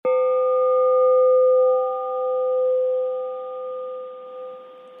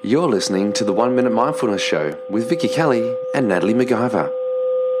You're listening to the 1 Minute Mindfulness Show with Vicky Kelly and Natalie MacGyver.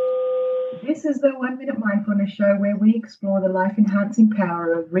 This is the 1 Minute Mindfulness Show where we explore the life-enhancing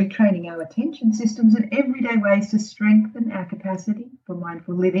power of retraining our attention systems and everyday ways to strengthen our capacity for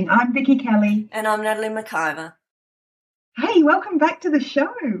mindful living. I'm Vicky Kelly. And I'm Natalie MacGyver. Hey, welcome back to the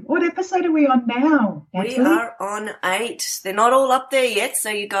show. What episode are we on now, Natalie? We are on 8. They're not all up there yet, so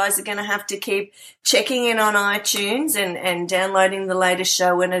you guys are going to have to keep checking in on iTunes and downloading the latest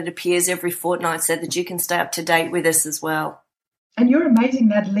show when it appears every fortnight so that you can stay up to date with us as well. And you're amazing,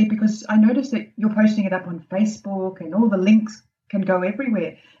 Natalie, because I noticed that you're posting it up on Facebook and all the links can go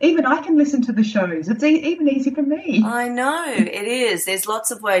everywhere. Even I can listen to the shows. It's even easy for me. I know, it is. There's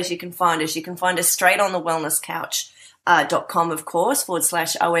lots of ways you can find us. You can find us straight on the Wellness Couch. .com, of course,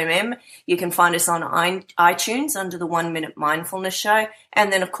 /OMM. You can find us on iTunes under the 1 Minute Mindfulness Show.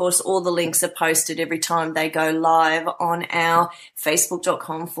 And then, of course, all the links are posted every time they go live on our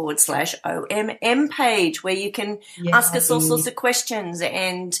Facebook.com /OMM page, where you can ask us all sorts of questions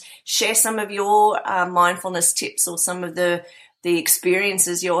and share some of your mindfulness tips or some of the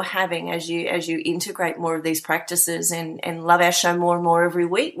experiences you're having as you integrate more of these practices and love our show more and more every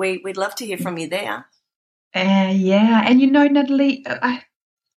week. We'd love to hear from you there. And you know, Natalie,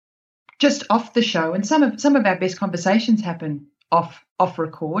 just off the show, and some of our best conversations happen off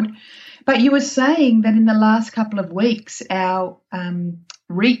record. But you were saying that in the last couple of weeks, our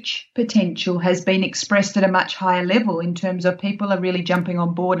reach potential has been expressed at a much higher level in terms of people are really jumping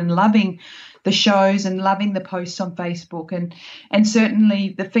on board and loving the shows and loving the posts on Facebook, and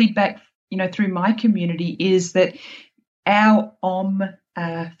certainly the feedback, you know, through my community is that our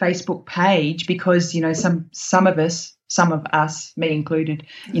Facebook page, because, you know, some of us, me included,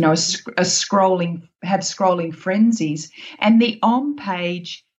 you know, have scrolling frenzies, and the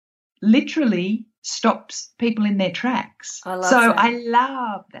page literally stops people in their tracks. I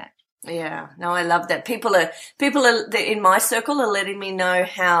love that. Yeah, no, I love that. People are in my circle are letting me know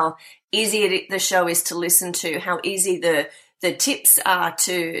how easy the show is to listen to, how easy the tips are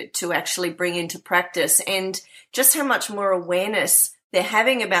to actually bring into practice, and just how much more awareness they're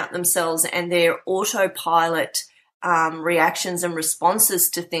having about themselves and their autopilot reactions and responses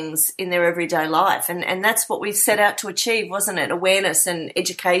to things in their everyday life. And that's what we set out to achieve, wasn't it? Awareness and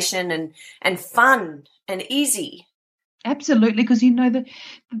education and fun and easy. Absolutely, because, you know,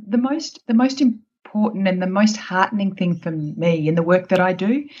 the most important and the most heartening thing for me in the work that I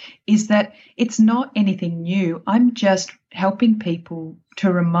do is that it's not anything new. I'm just helping people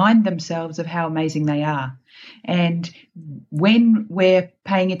to remind themselves of how amazing they are. And when we're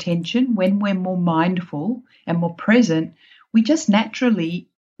paying attention, when we're more mindful and more present, we just naturally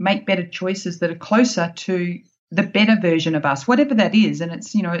make better choices that are closer to the better version of us, whatever that is. And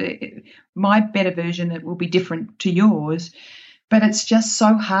it's, you know, my better version, it will be different to yours. But it's just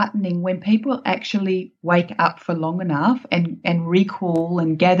so heartening when people actually wake up for long enough and recall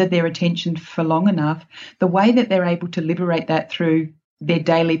and gather their attention for long enough, the way that they're able to liberate that through their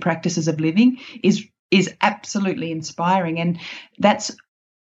daily practices of living is absolutely inspiring. And that's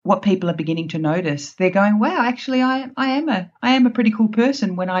what people are beginning to notice. They're going, wow, actually I am a pretty cool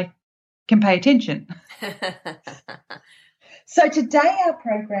person when I can pay attention. So today our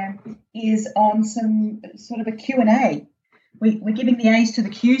program is on some sort of a Q&A. We're giving the A's to the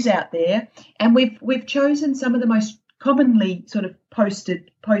Q's out there, and we've chosen some of the most commonly sort of posted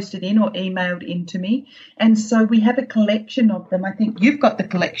in or emailed into me, and so we have a collection of them. I think you've got the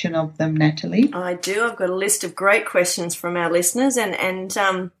collection of them, Natalie. I do. I've got a list of great questions from our listeners, and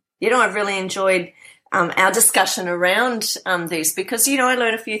you know, I've really enjoyed our discussion around this, because, you know, I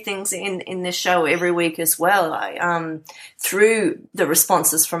learn a few things in this show every week as well, through the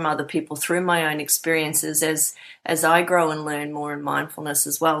responses from other people, through my own experiences as I grow and learn more in mindfulness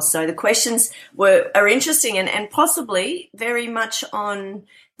as well. So the questions are interesting and possibly very much on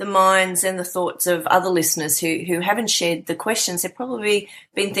the minds and the thoughts of other listeners who haven't shared the questions. They've probably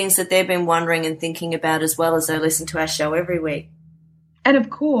been things that they've been wondering and thinking about as well as they listen to our show every week. And of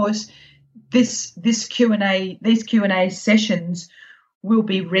course, these Q&A sessions will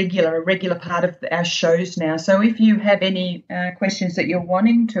be a regular part of our shows now. So if you have any questions that you're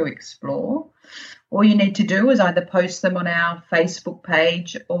wanting to explore, all you need to do is either post them on our Facebook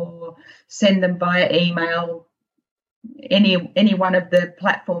page or send them via email, any one of the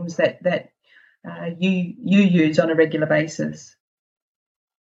platforms that you use on a regular basis.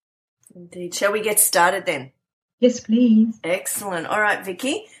 Indeed. Shall we get started then? Yes, please. Excellent. All right,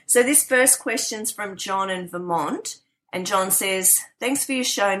 Vicky. So this first question's from John in Vermont, and John says, thanks for your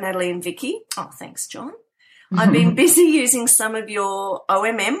show, Natalie and Vicky. Oh, thanks, John. I've been busy using some of your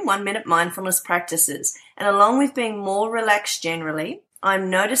OMM, 1 Minute Mindfulness practices, and along with being more relaxed generally, I'm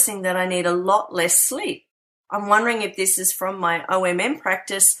noticing that I need a lot less sleep. I'm wondering if this is from my OMM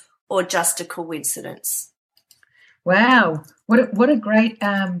practice or just a coincidence. Wow, what a great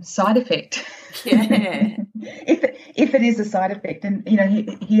side effect. Yeah. if it is a side effect, and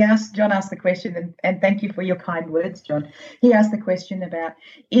John asked the question, and thank you for your kind words, John. He asked the question about,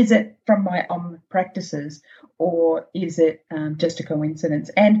 is it from my practices or is it just a coincidence?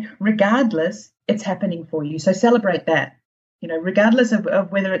 And regardless, it's happening for you. So celebrate that. Regardless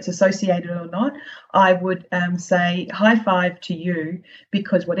of whether it's associated or not, I would say high five to you,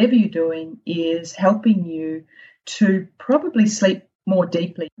 because whatever you're doing is helping you to probably sleep more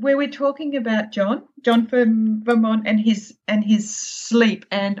deeply. Where we're talking about John from Vermont and his sleep,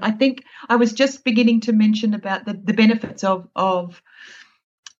 and I think I was just beginning to mention about the benefits of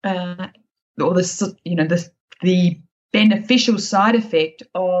the beneficial side effect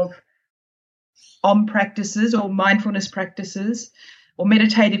of OM practices or mindfulness practices or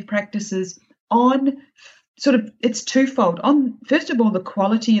meditative practices on it's twofold. On, first of all, the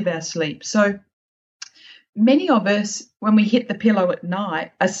quality of our sleep. So many of us, when we hit the pillow at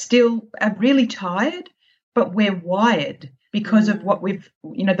night, are really tired, but we're wired because of what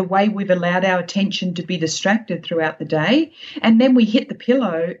the way we've allowed our attention to be distracted throughout the day. And then we hit the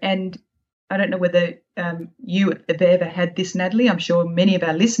pillow, and I don't know whether you have ever had this, Natalie. I'm sure many of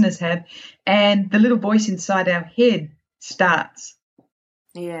our listeners have. And the little voice inside our head starts.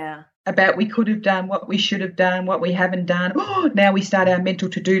 Yeah. About we could have done, what we should have done, what we haven't done. Oh, now we start our mental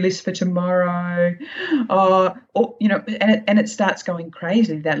to-do list for tomorrow. And it starts going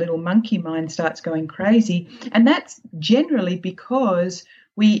crazy. That little monkey mind starts going crazy. And that's generally because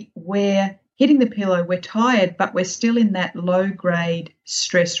we're hitting the pillow, we're tired, but we're still in that low-grade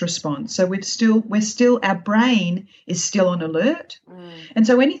stress response. So our brain is still on alert. And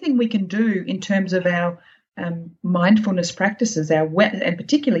so anything we can do in terms of our mindfulness practices, and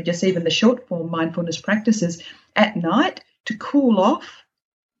particularly just even the short-form mindfulness practices at night to cool off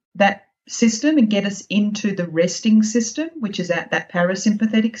that system and get us into the resting system, which is that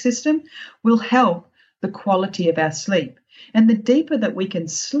parasympathetic system, will help the quality of our sleep. And the deeper that we can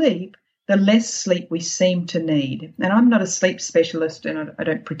sleep, the less sleep we seem to need. And I'm not a sleep specialist, and I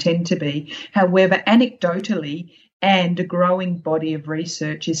don't pretend to be. However, anecdotally, and a growing body of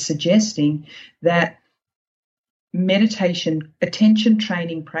research is suggesting that meditation, attention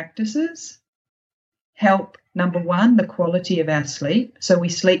training practices help, number one, the quality of our sleep. So we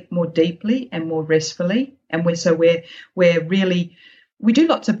sleep more deeply and more restfully. And we do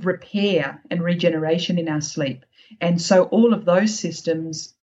lots of repair and regeneration in our sleep. And so all of those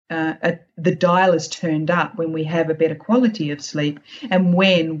systems, the dial is turned up when we have a better quality of sleep and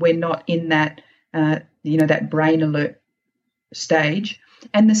when we're not in that, that brain alert stage.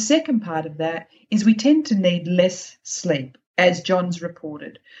 And the second part of that is we tend to need less sleep, as John's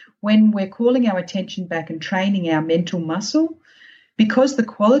reported. When we're calling our attention back and training our mental muscle, because the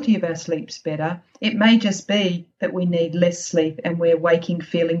quality of our sleep's better, it may just be that we need less sleep and we're waking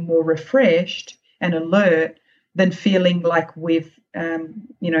feeling more refreshed and alert than feeling like we've,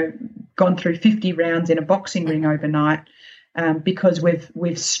 gone through 50 rounds in a boxing ring overnight because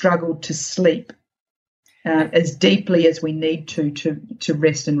we've struggled to sleep as deeply as we need to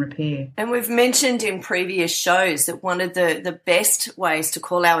rest and repair. And we've mentioned in previous shows that one of the best ways to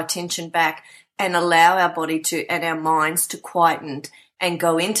call our attention back and allow our body and our minds to quieten and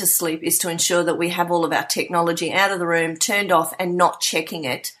go into sleep is to ensure that we have all of our technology out of the room, turned off, and not checking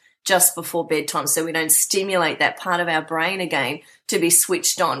it just before bedtime, so we don't stimulate that part of our brain again to be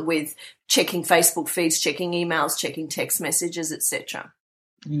switched on with checking Facebook feeds, checking emails, checking text messages, etc.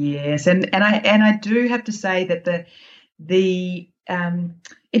 Yes, and I do have to say that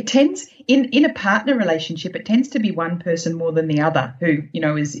it tends in a partner relationship, it tends to be one person more than the other who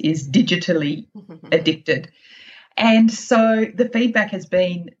is digitally addicted. And so the feedback has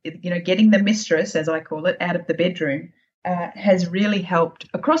been, getting the mistress, as I call it, out of the bedroom has really helped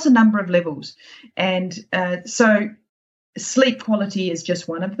across a number of levels. And so sleep quality is just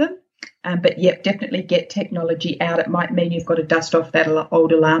one of them. But definitely get technology out. It might mean you've got to dust off that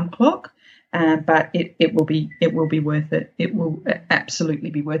old alarm clock, but it will be worth it. It will absolutely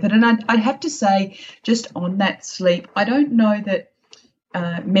be worth it. And I'd have to say, just on that sleep, I don't know that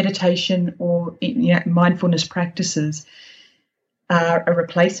meditation or mindfulness practices are a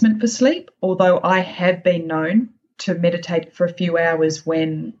replacement for sleep. Although I have been known to meditate for a few hours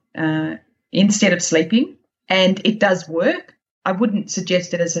when instead of sleeping, and it does work. I wouldn't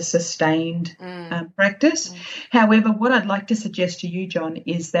suggest it as a sustained practice. However, what I'd like to suggest to you, John,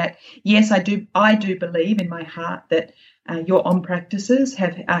 is that, yes, I do believe in my heart that your OM practices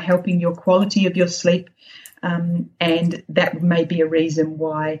are helping your quality of your sleep and that may be a reason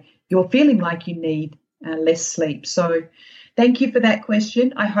why you're feeling like you need less sleep. So thank you for that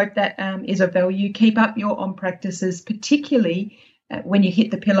question. I hope that is of value. Keep up your OM practices, particularly when you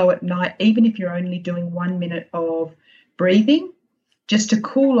hit the pillow at night, even if you're only doing 1 minute of breathing, just to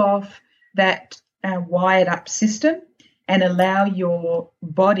cool off that wired up system and allow your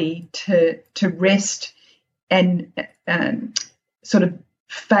body to rest and sort of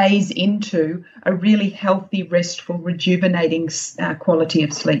phase into a really healthy, restful, rejuvenating quality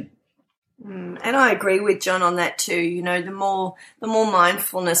of sleep. And I agree with John on that too. You know, the more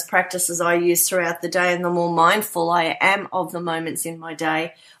mindfulness practices I use throughout the day and the more mindful I am of the moments in my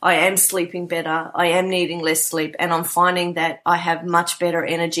day, I am sleeping better, I am needing less sleep, and I'm finding that I have much better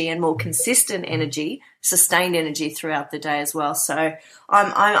energy and more consistent energy, sustained energy throughout the day as well. So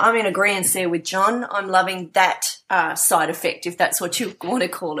I'm in agreement there with John. I'm loving that side effect, if that's what you want to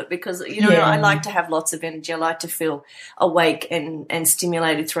call it, because, you know, I like to have lots of energy. I like to feel awake and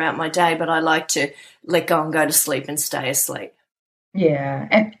stimulated throughout my day, but I like to let go and go to sleep and stay asleep.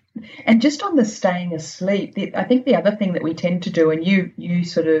 Yeah, and just on the staying asleep, I think the other thing that we tend to do, and you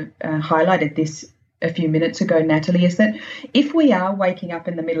sort of highlighted this a few minutes ago, Natalie, is that if we are waking up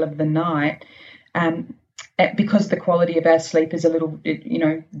in the middle of the night, because the quality of our sleep is a little,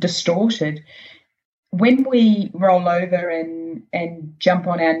 distorted, when we roll over and jump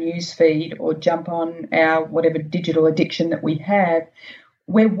on our news feed or jump on our whatever digital addiction that we have,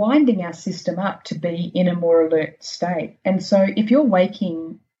 we're winding our system up to be in a more alert state. And so if you're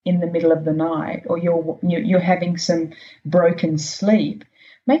waking in the middle of the night or you're having some broken sleep,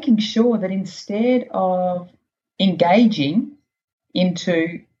 making sure that instead of engaging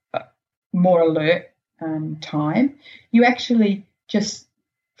into more alert time, you actually just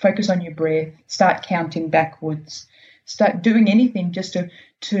focus on your breath, start counting backwards, start doing anything just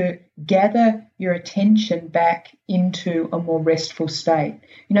to gather your attention back into a more restful state.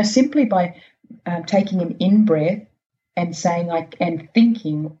 You know, simply by taking an in-breath and saying, and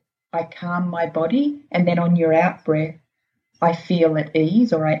thinking, I calm my body, and then on your out-breath, I feel at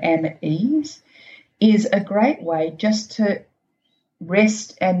ease or I am at ease, is a great way just to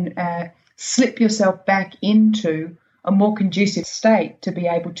rest and slip yourself back into a more conducive state to be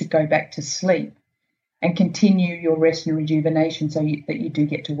able to go back to sleep and continue your rest and rejuvenation so that you do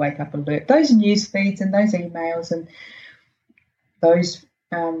get to wake up alert. Those news feeds and those emails and those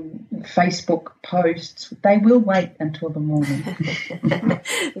Facebook posts, they will wait until the morning.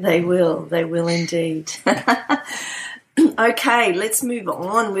 They will indeed. Okay, let's move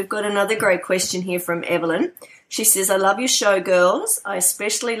on. We've got another great question here from Evelyn. She says, I love your show, girls. I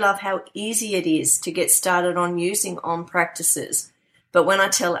especially love how easy it is to get started on using OM practices. But when I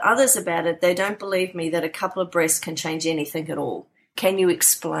tell others about it, they don't believe me that a couple of breaths can change anything at all. Can you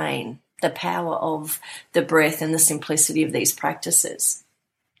explain the power of the breath and the simplicity of these practices?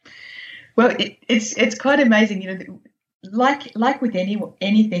 Well, it's quite amazing, you know, like with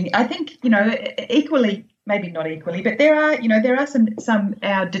anything. I think, you know, equally, maybe not equally, but there are some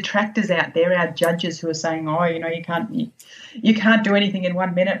our detractors out there, our judges who are saying, oh, you know, you can't do anything in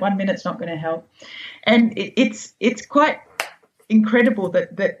 1 minute. 1 minute's not going to help, and it's quite incredible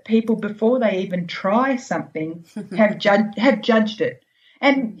that people, before they even try something, have judged it,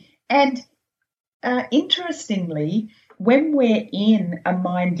 and interestingly, when we're in a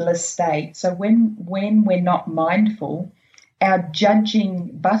mindless state, so when we're not mindful, our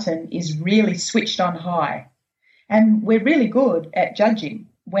judging button is really switched on high. And we're really good at judging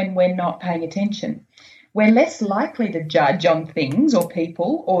when we're not paying attention. We're less likely to judge on things or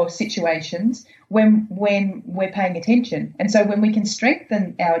people or situations when we're paying attention. And so when we can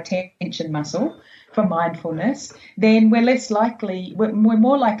strengthen our attention muscle for mindfulness, then we're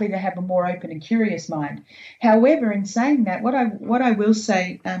more likely to have a more open and curious mind. However, in saying that, what I will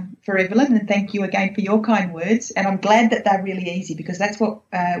say for Evelyn, and thank you again for your kind words, and I'm glad that they're really easy because that's what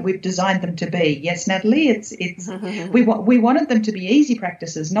we've designed them to be. Yes, Natalie, it's we wanted them to be easy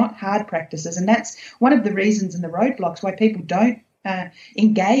practices, not hard practices, and that's one of the reasons and the roadblocks why people don't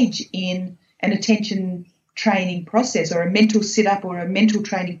engage in an attention training process or a mental sit-up or a mental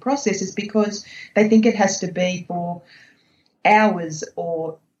training process, is because they think it has to be for hours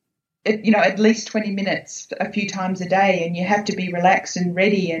or, you know, at least 20 minutes a few times a day, and you have to be relaxed and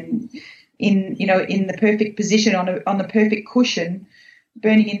ready and in the perfect position on the perfect cushion,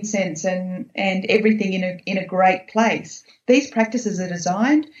 burning incense and everything in a great place. These practices are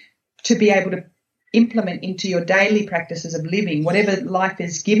designed to be able to implement into your daily practices of living. Whatever life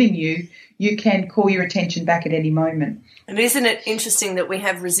is giving you, you can call your attention back at any moment. And isn't it interesting that we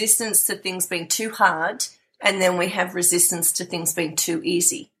have resistance to things being too hard and then we have resistance to things being too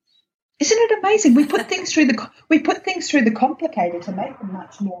easy? Isn't it amazing? We put things through the complicated to make them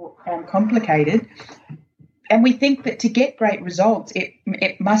much more complicated, and we think that to get great results,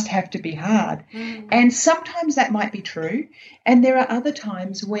 it must have to be hard. And sometimes that might be true, and there are other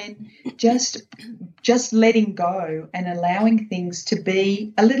times when just letting go and allowing things to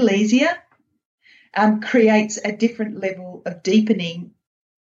be a little easier creates a different level of deepening,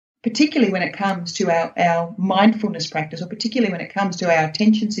 particularly when it comes to our mindfulness practice, or particularly when it comes to our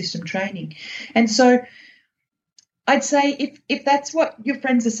attention system training. And so I'd say if that's what your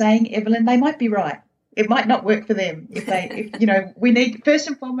friends are saying, Evelyn, they might be right. It might not work for them. We need, first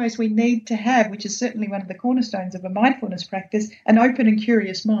and foremost, we need to have, which is certainly one of the cornerstones of a mindfulness practice, an open and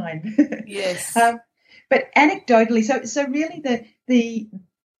curious mind. Yes. But anecdotally, so really the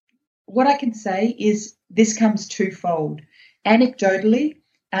what I can say is this comes twofold. Anecdotally,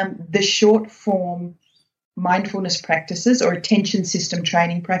 the short form mindfulness practices or attention system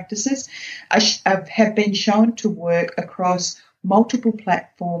training practices have been shown to work across multiple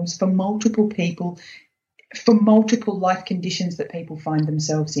platforms for multiple people, for multiple life conditions that people find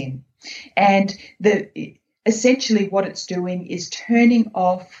themselves in. And essentially what it's doing is turning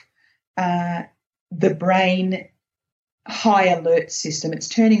off the brain high alert system. It's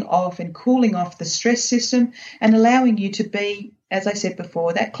turning off and cooling off the stress system and allowing you to be, as I said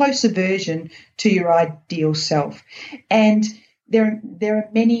before, that closer version to your ideal self. And there are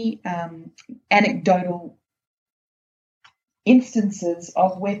many anecdotal instances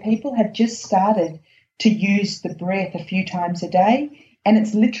of where people have just started to use the breath a few times a day, and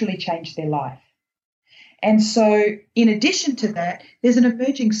it's literally changed their life. And so in addition to that, there's an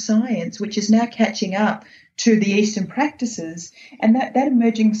emerging science which is now catching up to the Eastern practices, and that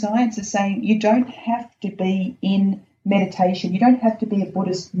emerging science is saying you don't have to be in meditation, you don't have to be a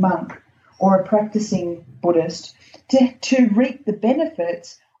Buddhist monk or a practicing Buddhist to reap the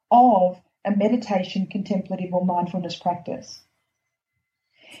benefits of a meditation, contemplative or mindfulness practice.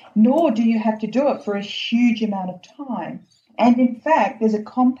 Nor do you have to do it for a huge amount of time. And in fact, there's a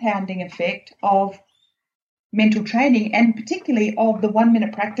compounding effect of mental training, and particularly of the 1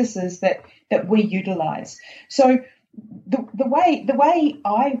 minute practices that we utilize. So the way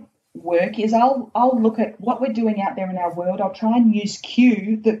I work is I'll look at what we're doing out there in our world. I'll try and use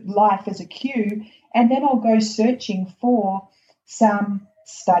life as a cue, and then I'll go searching for some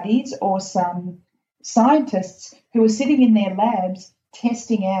studies or some scientists who are sitting in their labs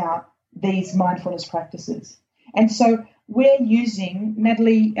testing out these mindfulness practices. And so we're using,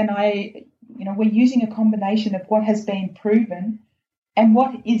 Natalie and I, we're using a combination of what has been proven and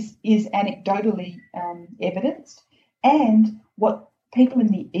what is anecdotally evidenced, and what people in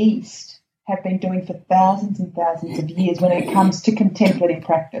the East have been doing for thousands and thousands of years when it comes to contemplative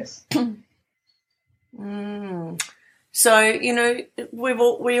practice. So,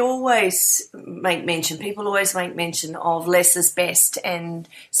 we always make mention, people always make mention of less is best and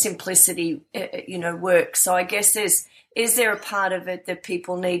simplicity, work. So I guess is there a part of it that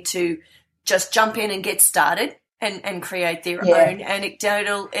people need to just jump in and get started and create their own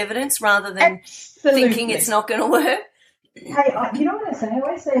anecdotal evidence rather than thinking it's not going to work? Hey, you know what I say? I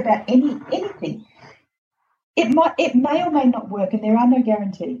always say about anything, it may or may not work, and there are no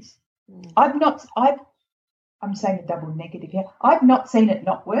guarantees. I'm saying a double negative here. I've not seen it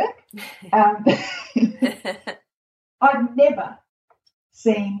not work. I've never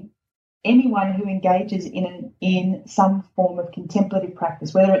seen anyone who engages in some form of contemplative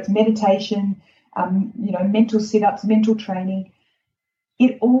practice, whether it's meditation, mental sit-ups, mental training.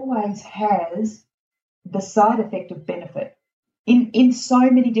 It always has the side effect of benefit in so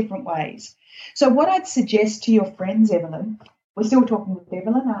many different ways. So what I'd suggest to your friends, Evelyn, we're still talking with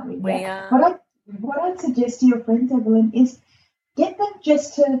Evelyn, aren't we? We are. What I'd suggest to your friends, Evelyn, is get them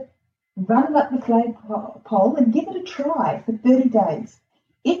just to run it up the flagpole and give it a try for 30 days.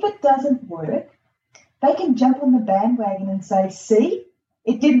 If it doesn't work, they can jump on the bandwagon and say, see,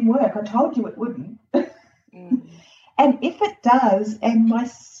 it didn't work. I told you it wouldn't. And if it does, and my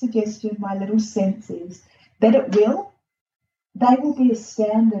suggestion, my little sense is that it will, they will be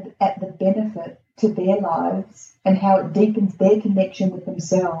astounded at the benefit to their lives and how it deepens their connection with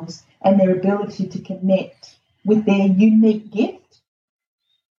themselves and their ability to connect with their unique gift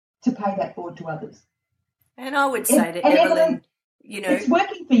to pay that forward to others. And I would say to Evelyn, it's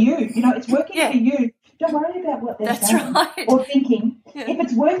working for you. It's working for you. Don't worry about what they're saying or thinking. Yeah. If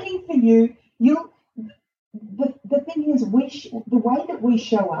it's working for you, the thing is, the way that we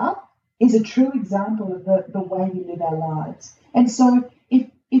show up is a true example of the way we live our lives. And so if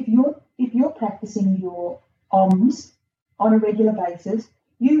you're practicing your OMS on a regular basis,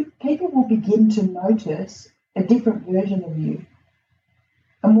 people will begin to notice a different version of you.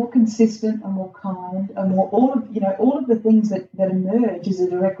 are more consistent, are more kind, are more all of the things that emerge as a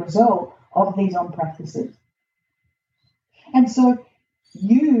direct result of these on practices. And so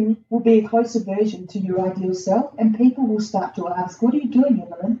you will be a closer version to your ideal self, and people will start to ask, "What are you doing,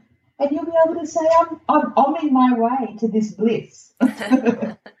 Evelyn?" And you'll be able to say, I'm in my way to this bliss.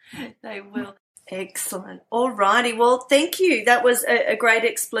 They will. Excellent. All righty. Well, thank you. That was a great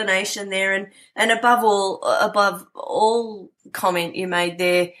explanation there. And above all comment you made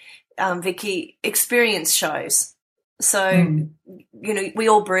there, Vicky, experience shows. So, we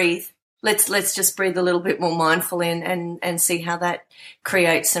all breathe. Let's just breathe a little bit more mindful in and see how that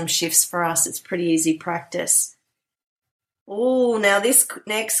creates some shifts for us. It's pretty easy practice. Oh, now this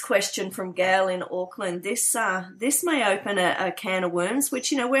next question from Gail in Auckland. This may open a can of worms,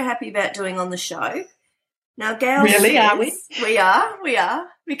 which we're happy about doing on the show. Now, Gail, really, are we? We are,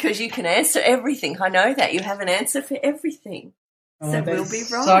 because you can answer everything. I know that you have an answer for everything, so we'll be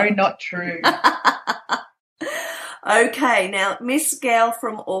right. So not true. Okay, now Miss Gail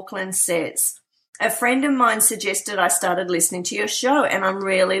from Auckland says, a friend of mine suggested I started listening to your show, and I'm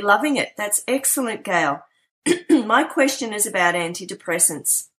really loving it. That's excellent, Gail. My question is about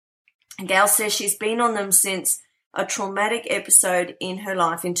antidepressants. Gail says she's been on them since a traumatic episode in her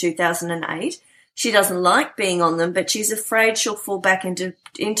life in 2008. She doesn't like being on them, but she's afraid she'll fall back into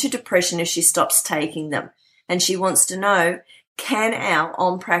depression if she stops taking them. And she wants to know, can our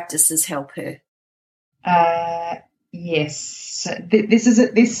on practices help her? Yes.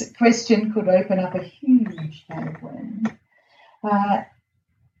 This question could open up a huge can of worms.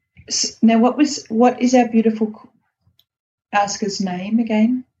 Now, what is our beautiful asker's name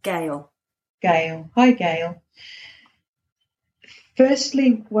again? Gail. Gail. Hi, Gail.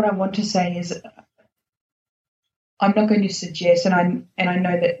 Firstly, what I want to say is I'm not going to suggest, and I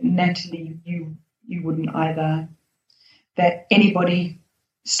know that Natalie, you wouldn't either, that anybody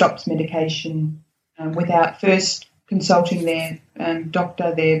stops medication without first consulting their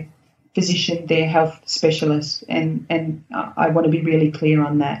doctor, their physician, their health specialist, and I want to be really clear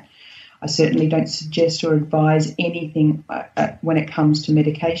on that. I certainly don't suggest or advise anything when it comes to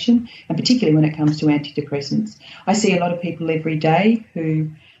medication, and particularly when it comes to antidepressants. I see a lot of people every day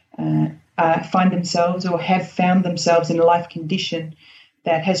who find themselves or have found themselves in a life condition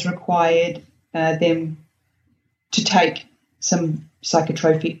that has required them to take some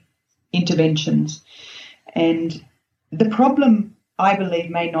psychotropic interventions. And the problem, I believe,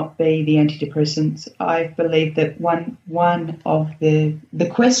 may not be the antidepressants. I believe that one of the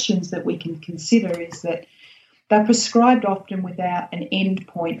questions that we can consider is that they're prescribed often without an end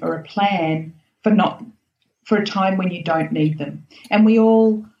point or a plan for a time when you don't need them. And we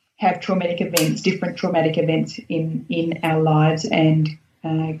all have traumatic events, different traumatic events in our lives. And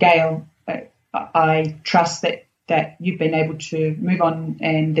Gail, I trust that you've been able to move on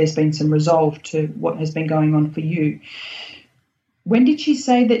and there's been some resolve to what has been going on for you. When did she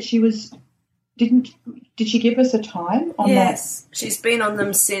say that she was? Did she give us a time on that? Yes, she's been on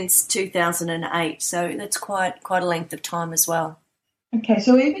them since 2008, so that's quite a length of time as well. Okay,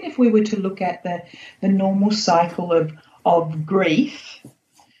 so even if we were to look at the normal cycle of grief,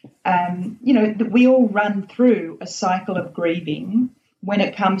 we all run through a cycle of grieving when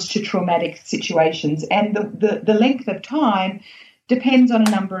it comes to traumatic situations, and the length of time depends on a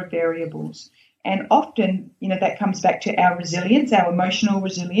number of variables. And often, that comes back to our resilience, our emotional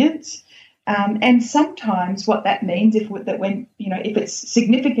resilience. And sometimes what that means if it's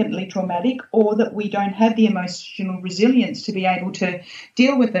significantly traumatic or that we don't have the emotional resilience to be able to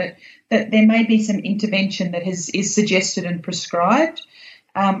deal with it, that there may be some intervention that is suggested and prescribed.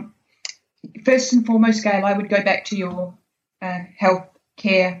 First and foremost, Gail, I would go back to your health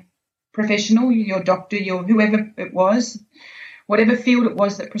care professional, your doctor, your whoever it was, whatever field it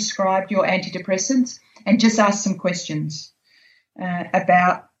was that prescribed your antidepressants, and just ask some questions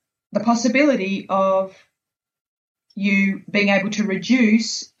about the possibility of you being able to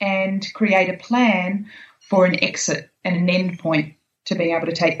reduce and create a plan for an exit and an end point to being able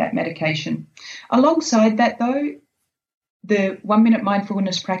to take that medication. Alongside that, though, the 1 minute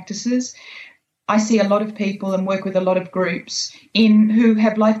mindfulness practices, I see a lot of people and work with a lot of groups who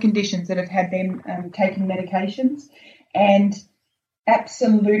have life conditions that have had them taking medications, and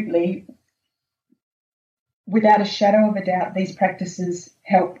absolutely, without a shadow of a doubt, these practices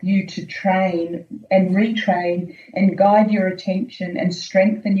help you to train and retrain and guide your attention and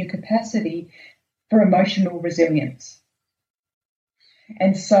strengthen your capacity for emotional resilience.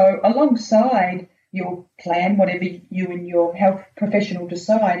 And so alongside your plan, whatever you and your health professional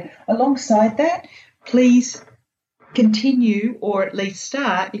decide, alongside that, please continue, or at least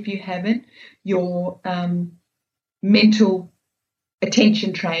start, if you haven't, your mental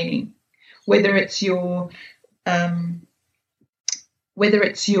attention training, whether it's your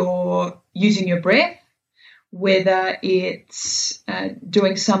using your breath, whether it's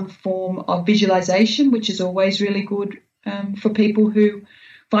doing some form of visualization, which is always really good for people who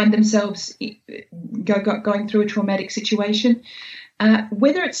find themselves going through a traumatic situation.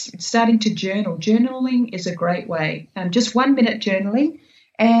 Whether it's starting to journal. Journaling is a great way. Just 1 minute journaling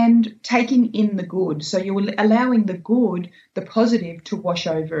and taking in the good. So you're allowing the good, the positive, to wash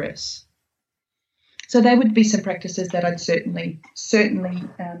over us. So they would be some practices that I'd certainly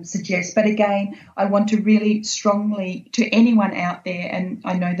suggest. But again, I want to really strongly, to anyone out there, and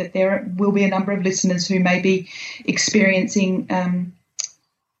I know that there will be a number of listeners who may be experiencing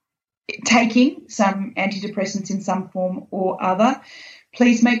taking some antidepressants in some form or other,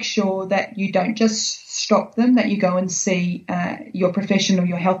 please make sure that you don't just stop them, that you go and see your professional,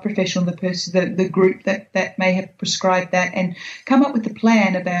 your health professional, the group that may have prescribed that, and come up with a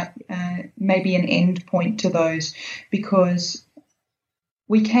plan about maybe an end point to those, because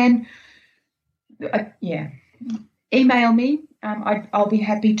we can, email me. I'll be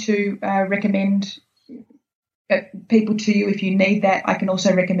happy to recommend people to you if you need that. I can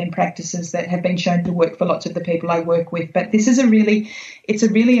also recommend practices that have been shown to work for lots of the people I work with. But this is it's a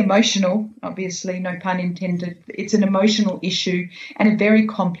really emotional, obviously, no pun intended. It's an emotional issue and a very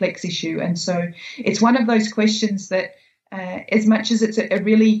complex issue. And so it's one of those questions that as much as it's a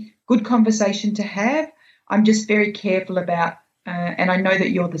really good conversation to have, I'm just very careful about, and I know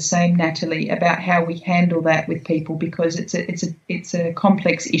that you're the same, Natalie, about how we handle that with people, because it's a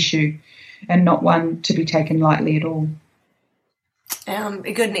complex issue and not one to be taken lightly at all.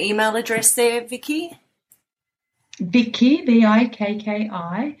 You got an email address there, Vicky? Vicky,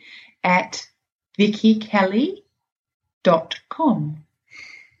 VIKKI, at vickykelly.com.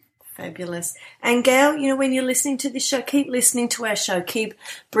 Fabulous. And Gail, when you're listening to this show, keep listening to our show. Keep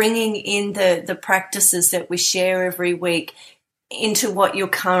bringing in the practices that we share every week into what you're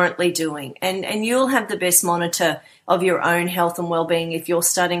currently doing. And you'll have the best monitor of your own health and well-being if you're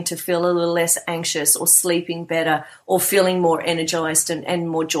starting to feel a little less anxious or sleeping better or feeling more energized and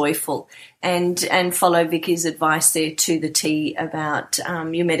more joyful. And follow Vicky's advice there to the T about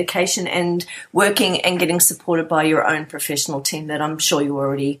your medication and working and getting supported by your own professional team that I'm sure you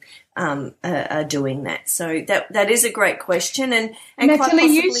already are doing that. So that is a great question. And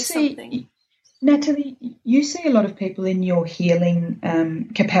Natalie, something. Natalie, you see a lot of people in your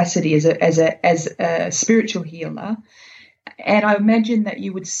healing capacity as a spiritual healer, and I imagine that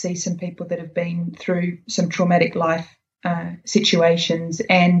you would see some people that have been through some traumatic life situations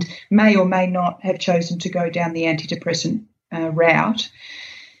and may or may not have chosen to go down the antidepressant route.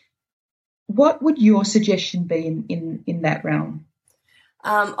 What would your suggestion be in that realm?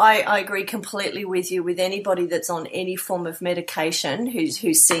 I agree completely with you. With anybody that's on any form of medication who's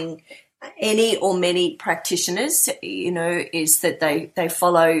seeing any or many practitioners, is that they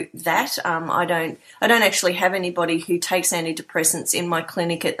follow that. I don't actually have anybody who takes antidepressants in my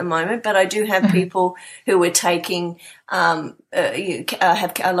clinic at the moment, but I do have people who are taking, have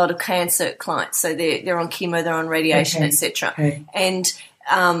a lot of cancer clients. So they're on chemo, they're on radiation, etc. Okay. And,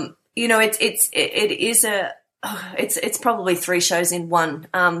 it's probably 3 shows in one.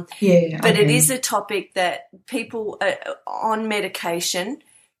 But it is a topic that people on medication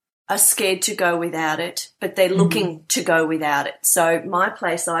are scared to go without it, but they're looking to go without it. So my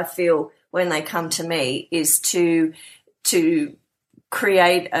place, I feel, when they come to me is to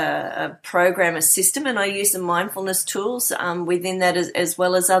create a program, a system, and I use the mindfulness tools within that as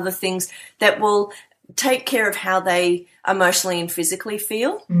well as other things that will take care of how they emotionally and physically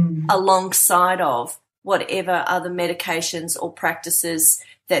feel alongside of whatever other medications or practices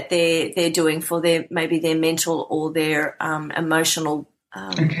that they're doing for their mental or their emotional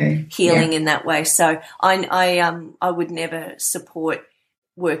healing in that way. So I would never support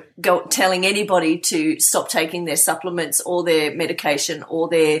telling anybody to stop taking their supplements or their medication or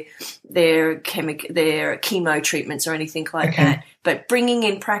their chemo treatments or anything like that. But bringing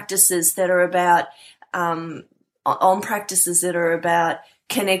in practices that are about practices that are about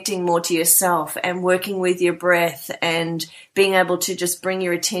connecting more to yourself and working with your breath and being able to just bring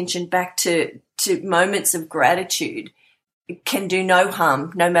your attention back to moments of gratitude can do no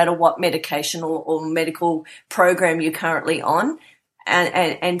harm, no matter what medication or medical program you're currently on.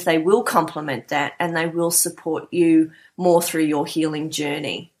 And they will complement that, and they will support you more through your healing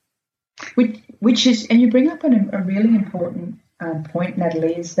journey. Which is, and you bring up a really important point,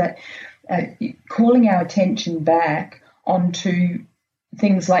 Natalie, is that calling our attention back onto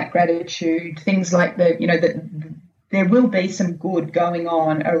things like gratitude, things like the there will be some good going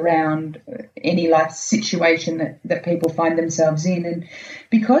on around any life situation that people find themselves in. And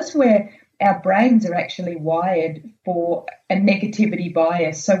because our brains are actually wired for a negativity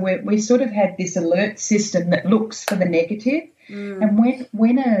bias, so we sort of have this alert system that looks for the negative. And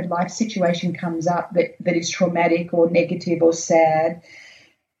when a life situation comes up that is traumatic or negative or sad,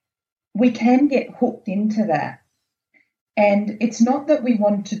 we can get hooked into that. And it's not that we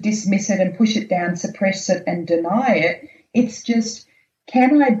want to dismiss it and push it down, suppress it and deny it. It's just,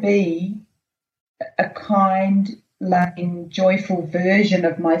 can I be a kind, loving, joyful version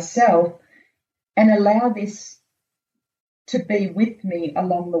of myself and allow this to be with me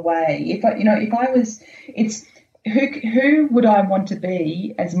along the way? Who would I want to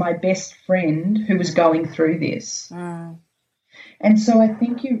be as my best friend who was going through this? And so I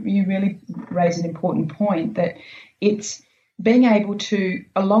think you really raise an important point, that it's being able to,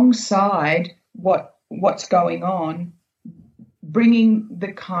 alongside what's going on, bringing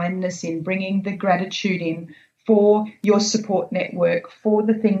the kindness in, bringing the gratitude in for your support network, for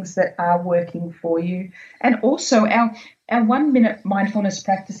the things that are working for you, and also our 1 minute mindfulness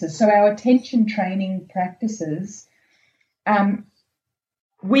practices. So our attention training practices,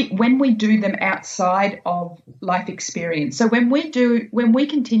 when we do them outside of life experience. So when we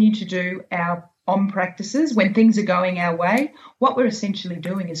continue to do our OM practices, when things are going our way, what we're essentially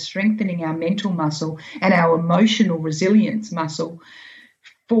doing is strengthening our mental muscle and our emotional resilience muscle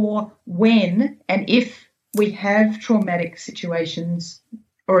for when and if we have traumatic situations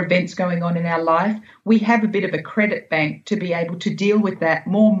or events going on in our life, we have a bit of a credit bank to be able to deal with that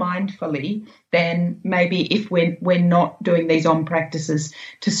more mindfully than maybe if we're not doing these OM practices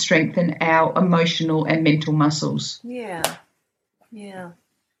to strengthen our emotional and mental muscles. Yeah.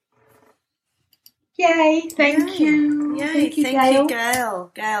 Yay, thank you. Yay, thank you,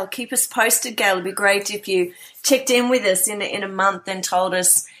 Gail. Gail, keep us posted, Gail. It'd be great if you checked in with us in a month and told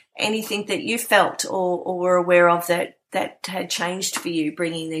us anything that you felt or were aware of that had changed for you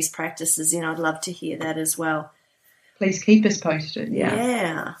bringing these practices in. I'd love to hear that as well. Please keep us posted.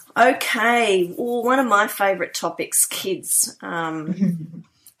 Yeah. Okay. Well, one of my favourite topics, kids.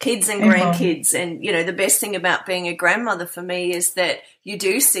 Kids and grandkids. And, the best thing about being a grandmother for me is that you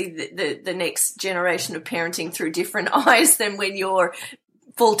do see the next generation of parenting through different eyes than when you're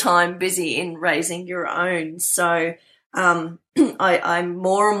full-time busy in raising your own. So I'm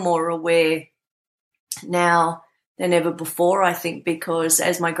more and more aware now than ever before, I think, because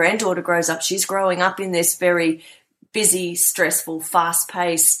as my granddaughter grows up, she's growing up in this very busy, stressful,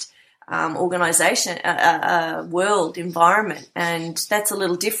 fast-paced organisation, world environment, and that's a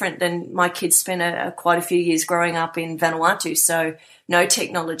little different than my kids spent quite a few years growing up in Vanuatu, so no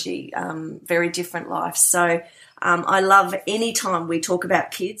technology, very different life. So I love any time we talk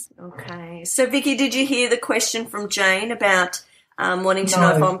about kids. Okay, so Vicky, did you hear the question from Jane about wanting to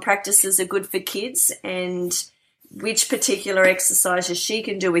know if OM practices are good for kids and which particular exercises she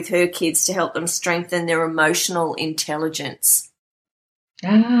can do with her kids to help them strengthen their emotional intelligence?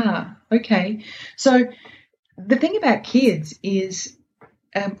 Okay. So the thing about kids is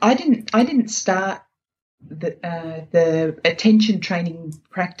I didn't start the attention training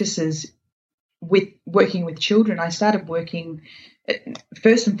practices with working with children. I started working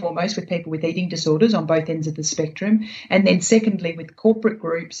first and foremost with people with eating disorders on both ends of the spectrum, and then secondly with corporate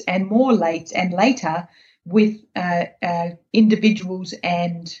groups, and later with individuals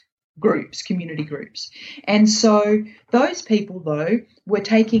and groups, community groups. And so those people, though, were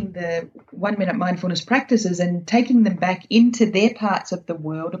taking the 1 minute mindfulness practices and taking them back into their parts of the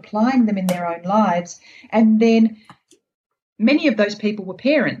world, applying them in their own lives. And then many of those people were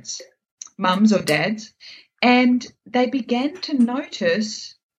parents, mums or dads, and they began to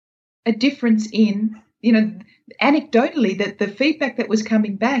notice a difference in, anecdotally, that the feedback that was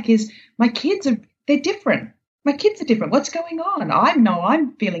coming back is, they're different. My kids are different. What's going on? I know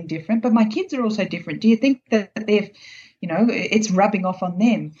I'm feeling different, but my kids are also different. Do you think that it's rubbing off on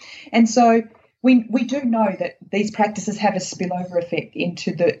them? And so we do know that these practices have a spillover effect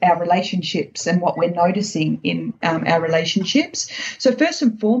into our relationships and what we're noticing in our relationships. So first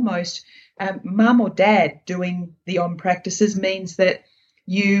and foremost, mum or dad doing the OM practices means that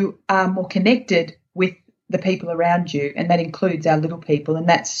you are more connected with the people around you, and that includes our little people, and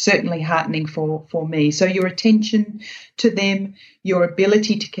that's certainly heartening for me. So your attention to them, your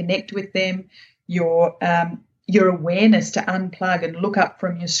ability to connect with them, your awareness to unplug and look up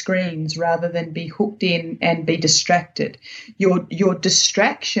from your screens rather than be hooked in and be distracted. Your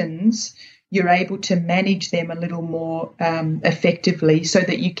distractions, you're able to manage them a little more effectively so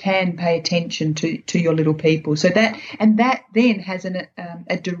that you can pay attention to your little people. So that then has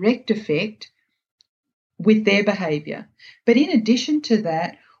a direct effect with their behaviour. But in addition to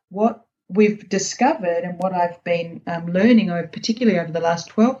that, what we've discovered and what I've been learning, particularly over the last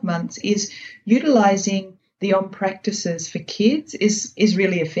 12 months, is utilising the OM practices for kids is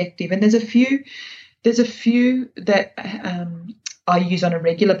really effective. And there's a few that I use on a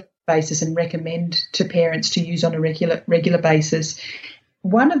regular basis and recommend to parents to use on a regular basis.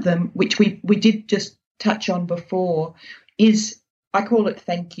 One of them, which we did just touch on before, is I call it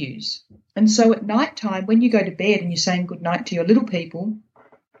thank yous. And so at night time, when you go to bed and you're saying good night to your little people,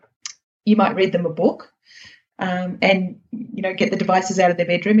 you might read them a book, and get the devices out of their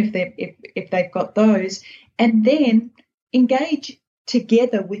bedroom if they've got those, and then engage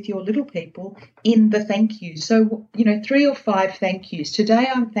together with your little people in the thank yous. So 3 or 5 thank yous. Today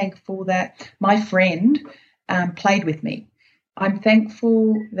I'm thankful that my friend played with me. I'm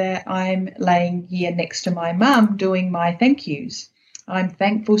thankful that I'm laying here next to my mum doing my thank yous. I'm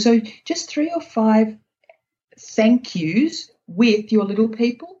thankful. So just 3 or 5 thank yous with your little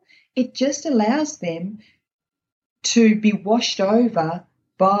people. It just allows them to be washed over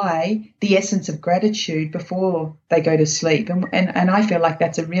by the essence of gratitude before they go to sleep. And I feel like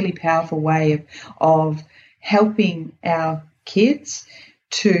that's a really powerful way of helping our kids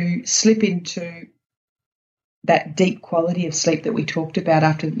to slip into that deep quality of sleep that we talked about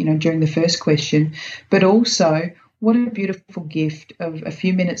after, during the first question. But also, what a beautiful gift of a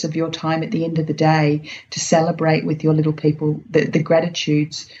few minutes of your time at the end of the day to celebrate with your little people the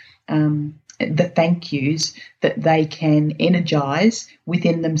gratitudes, the thank yous that they can energize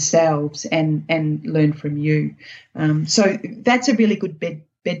within themselves and learn from you. So that's a really good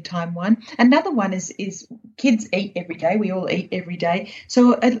bedtime one. Another one is kids eat every day. We all eat every day.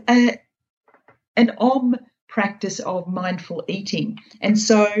 So an OM practice of mindful eating. And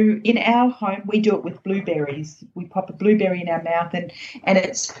so in our home, we do it with blueberries. We pop a blueberry in our mouth, and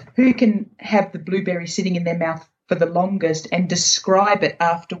it's who can have the blueberry sitting in their mouth for the longest and describe it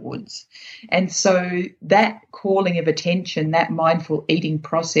afterwards. And so that calling of attention, that mindful eating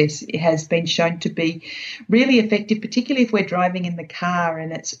process, has been shown to be really effective, particularly if we're driving in the car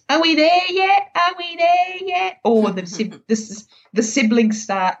and it's, are we there yet? Are we there yet? Or the siblings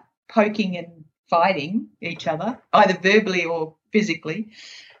start poking and fighting each other, either verbally or physically.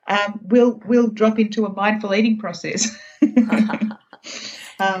 We'll drop into a mindful eating process.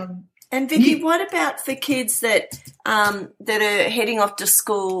 And Vicky, what about for kids that are heading off to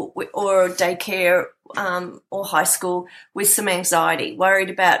school or daycare or high school with some anxiety, worried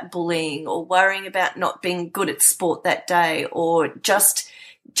about bullying or worrying about not being good at sport that day, or just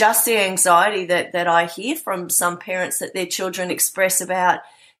the anxiety that I hear from some parents that their children express about,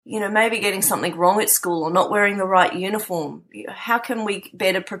 maybe getting something wrong at school or not wearing the right uniform? How can we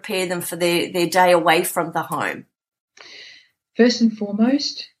better prepare them for their day away from the home? First and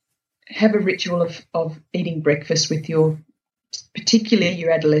foremost, have a ritual of eating breakfast with particularly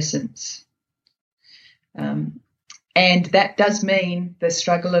your adolescents. And that does mean the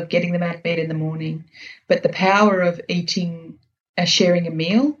struggle of getting them out of bed in the morning, but the power of sharing a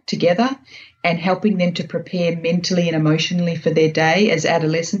meal together and helping them to prepare mentally and emotionally for their day as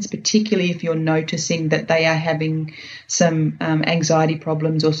adolescents, particularly if you're noticing that they are having some anxiety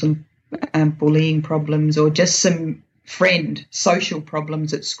problems or some bullying problems or just some social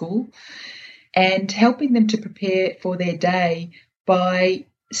problems at school, and helping them to prepare for their day by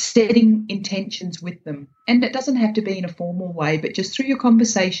setting intentions with them. And it doesn't have to be in a formal way, but just through your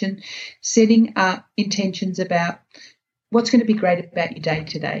conversation, setting up intentions about what's going to be great about your day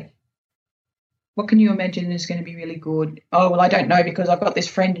today. What can you imagine is going to be really good? Oh, well, I don't know because I've got this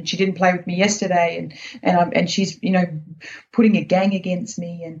friend and she didn't play with me yesterday, and she's putting a gang against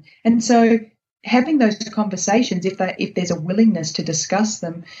me, and so having those conversations, if there's a willingness to discuss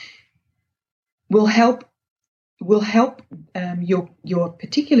them, will help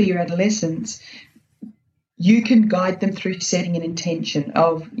particularly your adolescents. You can guide them through setting an intention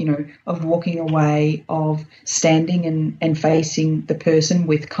of walking away, of standing and facing the person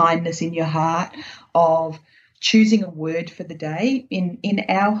with kindness in your heart, of choosing a word for the day. In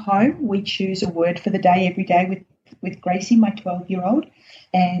our home, we choose a word for the day every day with Gracie, my 12-year-old,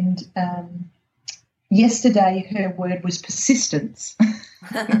 and yesterday her word was persistence.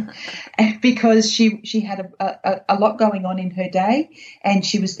 Because she had a lot going on in her day, and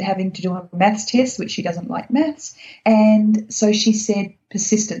she was having to do a maths test, which she doesn't like maths, and so she said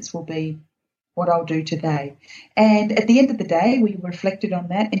persistence will be what I'll do today. And at the end of the day, we reflected on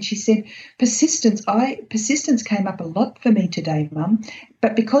that, and she said persistence came up a lot for me today, Mum,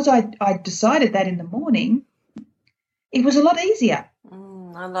 but because I decided that in the morning, it was a lot easier.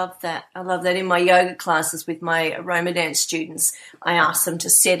 I love that. I love that. In my yoga classes with my Roma dance students, I ask them to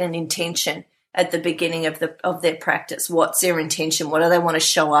set an intention at the beginning of their practice. What's their intention? What do they want to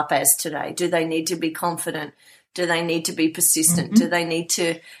show up as today? Do they need to be confident? Do they need to be persistent? Do they need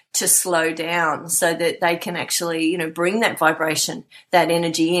to slow down so that they can actually, bring that vibration, that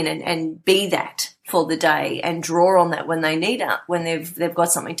energy in and be that for the day and draw on that when they need it, when they've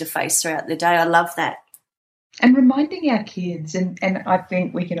got something to face throughout the day. I love that. And reminding our kids, and I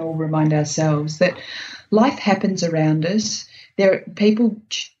think we can all remind ourselves that life happens around us. People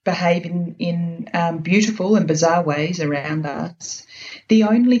behave in beautiful and bizarre ways around us. The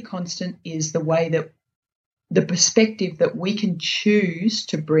only constant is the way that the perspective that we can choose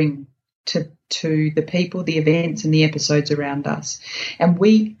to bring to the people, the events and the episodes around us. And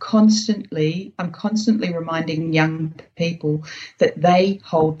I'm constantly reminding young people that they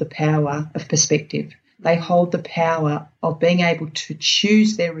hold the power of perspective. They hold the power of being able to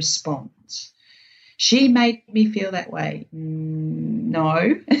choose their response. She made me feel that way.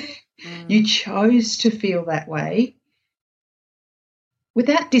 No, you chose to feel that way.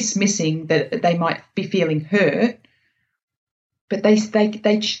 Without dismissing that they might be feeling hurt, but they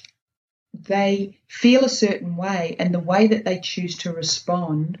feel a certain way, and the way that they choose to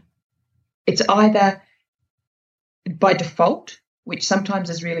respond, it's either by default, which sometimes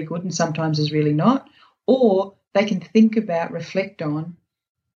is really good and sometimes is really not, or they can think about, reflect on,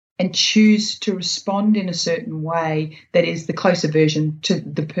 and choose to respond in a certain way that is the closer version to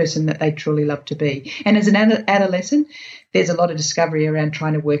the person that they truly love to be. And as an adolescent, there's a lot of discovery around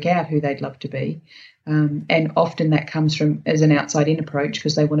trying to work out who they'd love to be. And often that comes from as an outside-in approach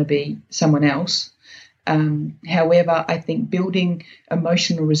because they want to be someone else. However, I think building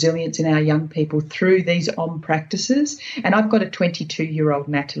emotional resilience in our young people through these OM practices, and I've got a 22-year-old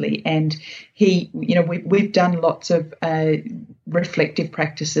Natalie, and we've done lots of reflective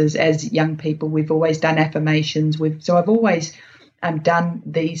practices as young people. We've always done affirmations. So I've always done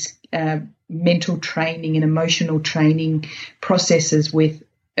these mental training and emotional training processes with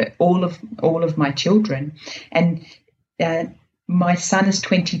all of my children, and my son is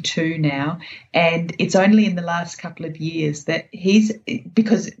 22 now, and it's only in the last couple of years that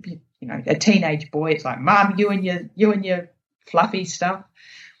because a teenage boy, it's like, Mum, you and your fluffy stuff.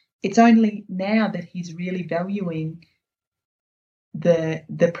 It's only now that he's really valuing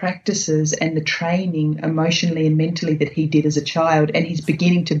the practices and the training emotionally and mentally that he did as a child, and he's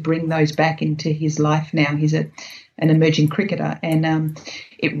beginning to bring those back into his life now. He's an emerging cricketer, and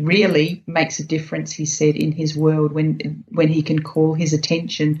it really makes a difference, he said, in his world when he can call his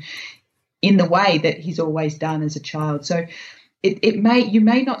attention in the way that he's always done as a child. So you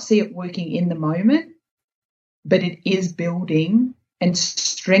may not see it working in the moment, but it is building and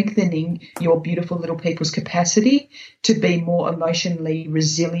strengthening your beautiful little people's capacity to be more emotionally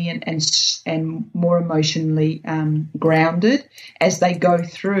resilient and more emotionally grounded as they go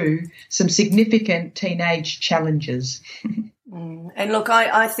through some significant teenage challenges. And look,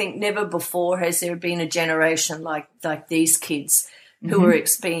 I think never before has there been a generation like these kids who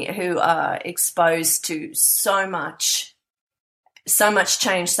are exposed to so much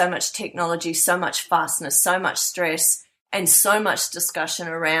change, so much technology, so much fastness, so much stress, and so much discussion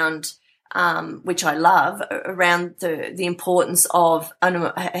around, which I love, around the importance of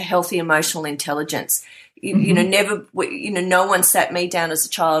a healthy emotional intelligence. No one sat me down as a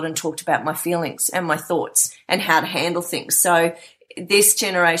child and talked about my feelings and my thoughts and how to handle things. So this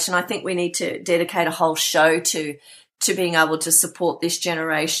generation, I think we need to dedicate a whole show to being able to support this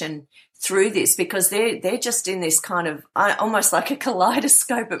generation through this, because they're just in this kind of almost like a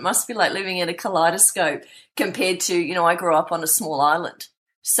kaleidoscope. It must be like living in a kaleidoscope compared to, I grew up on a small island.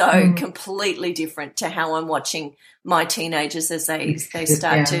 So completely different to how I'm watching my teenagers as they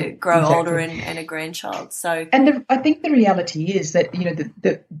start to grow older and a grandchild. So, and I think the reality is that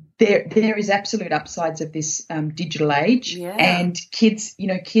there is absolute upsides of this digital age, and kids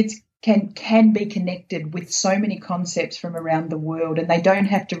can be connected with so many concepts from around the world, and they don't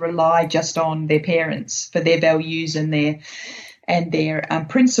have to rely just on their parents for their values and their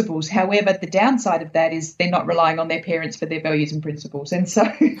principles. However, the downside of that is they're not relying on their parents for their values and principles. And so,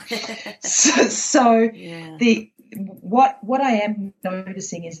 what I am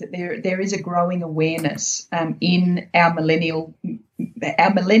noticing is that there is a growing awareness in our millennial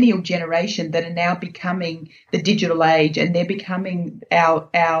generation that are now becoming the digital age, and they're becoming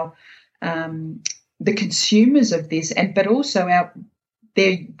our the consumers of this, but also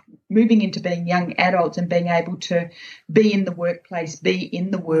they're moving into being young adults and being able to be in the workplace, be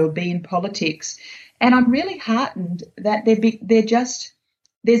in the world, be in politics. And I'm really heartened that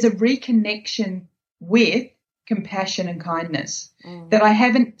there's a reconnection with compassion and kindness that I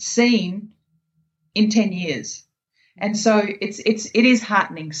haven't seen in 10 years. And so it is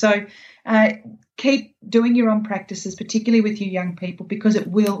heartening. So keep doing your own practices, particularly with your young people, because it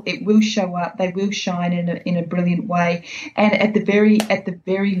will show up. They will shine in a brilliant way. And at the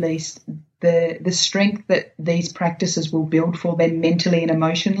very least, the strength that these practices will build for them mentally and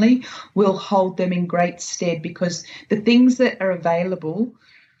emotionally will hold them in great stead, because the things that are available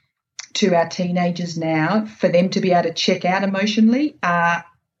to our teenagers now for them to be able to check out emotionally are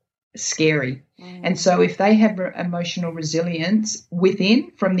scary. And so if they have emotional resilience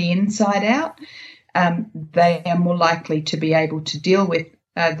within, from the inside out, they are more likely to be able to deal with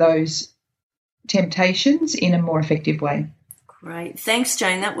those temptations in a more effective way. Great. Thanks,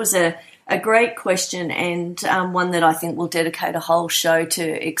 Jane. That was a great question, and one that I think we'll dedicate a whole show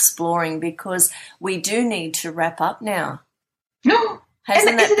to exploring, because we do need to wrap up now.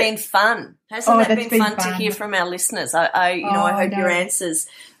 Hasn't that been fun? Hasn't that been fun to hear from our listeners? I hope your answers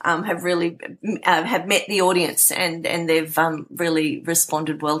have really have met the audience, and they've really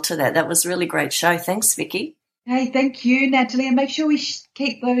responded well to that. That was a really great show. Thanks, Vicky. Hey, thank you, Natalie, and make sure we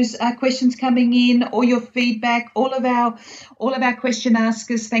keep those questions coming in, all your feedback, all of our question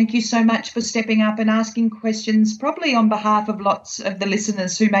askers. Thank you so much for stepping up and asking questions, probably on behalf of lots of the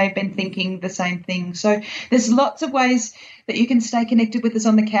listeners who may have been thinking the same thing. So there's lots of ways that you can stay connected with us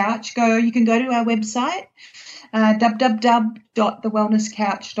on the couch. You can go to our website,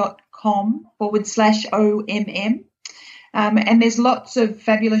 www.thewellnesscouch.com/OMM, and there's lots of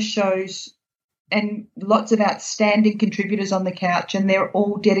fabulous shows and lots of outstanding contributors on the couch, and they're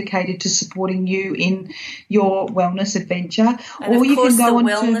all dedicated to supporting you in your wellness adventure. And or you can go on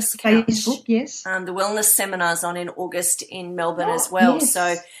to Facebook, yes. The wellness seminars on in August in Melbourne as well. Yes.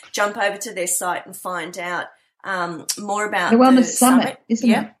 So jump over to their site and find out more about the Wellness Summit, isn't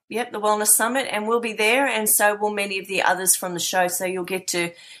it? Yep, the Wellness Summit, and we'll be there, and so will many of the others from the show, so you'll get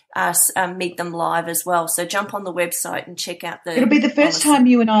to meet them live as well. So jump on the website and check out the... It'll be the first time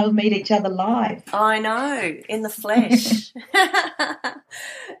you and I will meet each other live. I know, in the flesh.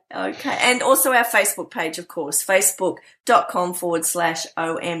 Okay, and also our Facebook page, of course,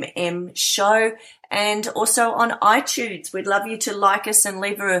 facebook.com/OMM show, and also on iTunes. We'd love you to like us and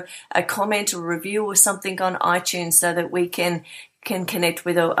leave a comment or review or something on iTunes so that we can connect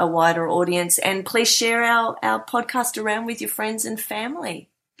with a wider audience. And please share our podcast around with your friends and family.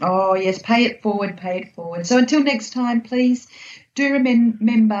 Oh, yes, pay it forward. So until next time, please do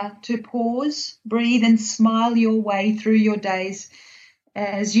remember to pause, breathe, and smile your way through your days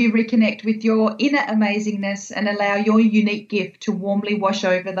as you reconnect with your inner amazingness and allow your unique gift to warmly wash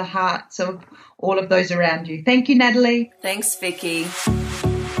over the hearts of all of those around you. Thank you, Natalie. Thanks, Vicky.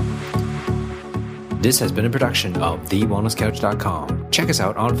 This has been a production of TheWellnessCouch.com. Check us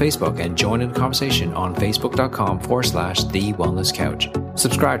out on Facebook and join in the conversation on Facebook.com/TheWellnessCouch.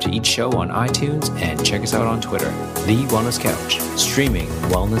 Subscribe to each show on iTunes and check us out on Twitter. The Wellness Couch, streaming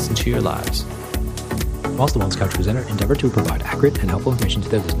wellness into your lives. Whilst the Wellness Couch presenter endeavor to provide accurate and helpful information to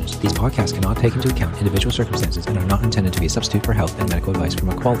their listeners, these podcasts cannot take into account individual circumstances and are not intended to be a substitute for health and medical advice from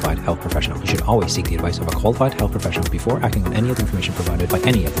a qualified health professional. You should always seek the advice of a qualified health professional before acting on any of the information provided by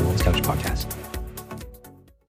any of the Wellness Couch podcasts.